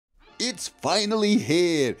It's finally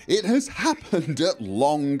here. It has happened at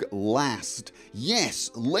long last.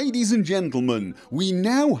 Yes, ladies and gentlemen, we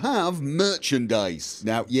now have merchandise.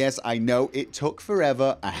 Now, yes, I know it took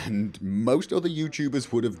forever and most other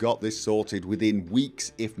YouTubers would have got this sorted within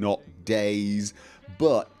weeks, if not days,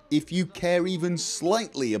 but if you care even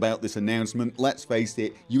slightly about this announcement, let's face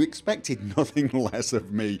it, you expected nothing less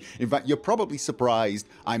of me. In fact, you're probably surprised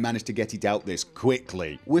I managed to get it out this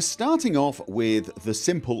quickly. We're starting off with the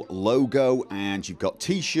simple logo, and you've got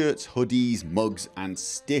t-shirts, hoodies, mugs and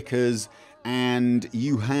stickers, and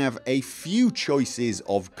you have a few choices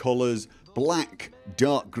of colours: black,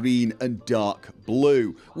 dark green and dark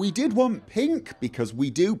blue. We did want pink because we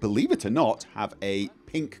do, believe it or not, have a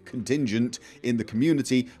pink contingent in the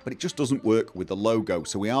community, but it just doesn't work with the logo,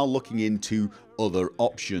 so we are looking into other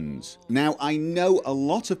options. Now, I know a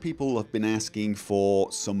lot of people have been asking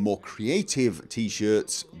for some more creative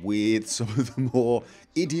t-shirts with some of the more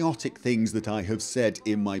idiotic things that I have said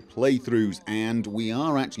in my playthroughs, and we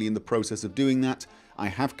are actually in the process of doing that. I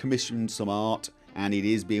have commissioned some art and it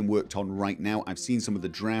is being worked on right now. I've seen some of the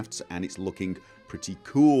drafts and it's looking pretty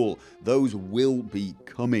cool. Those will be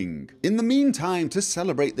coming. In the meantime, to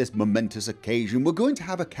celebrate this momentous occasion, we're going to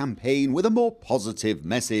have a campaign with a more positive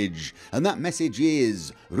message, and that message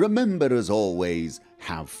is, remember as always,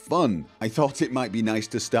 have fun. I thought it might be nice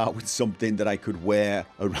to start with something that I could wear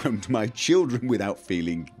around my children without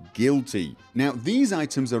feeling guilty. Now, these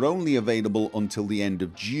items are only available until the end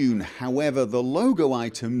of June. However, the logo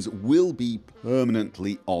items will be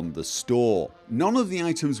permanently on the store. None of the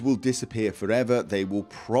items will disappear forever. They will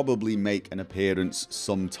probably make an appearance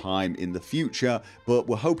sometime in the future, but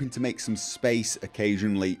we're hoping to make some space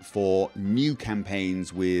occasionally for new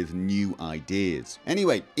campaigns with new ideas.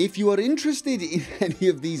 Anyway, if you are interested in any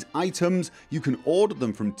of these items, you can order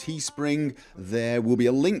them from Teespring. There will be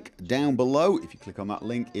a link down below. If you click on that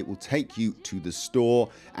link, it will take you to the store,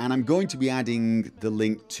 and I'm going to be adding the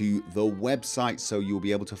link to the website, so you'll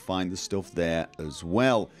be able to find the stuff there as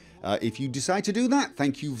well. If you decide to do that,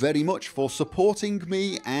 thank you very much for supporting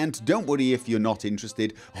me, and don't worry if you're not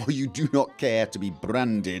interested or you do not care to be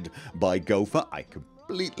branded by Gopher. I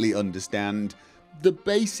completely understand. The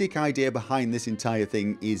basic idea behind this entire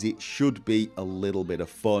thing is it should be a little bit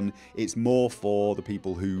of fun. It's more for the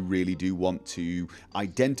people who really do want to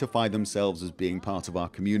identify themselves as being part of our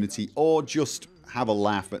community, or just have a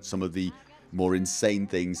laugh at some of the more insane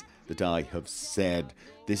things that I have said.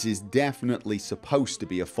 This is definitely supposed to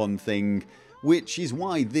be a fun thing, which is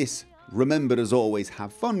why this Remember As Always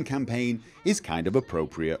Have Fun campaign is kind of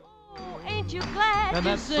appropriate. Ain't you glad And to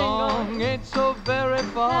that sing song ain't so very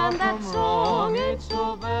far and that from song wrong. ain't Ain't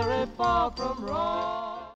so very far from wrong.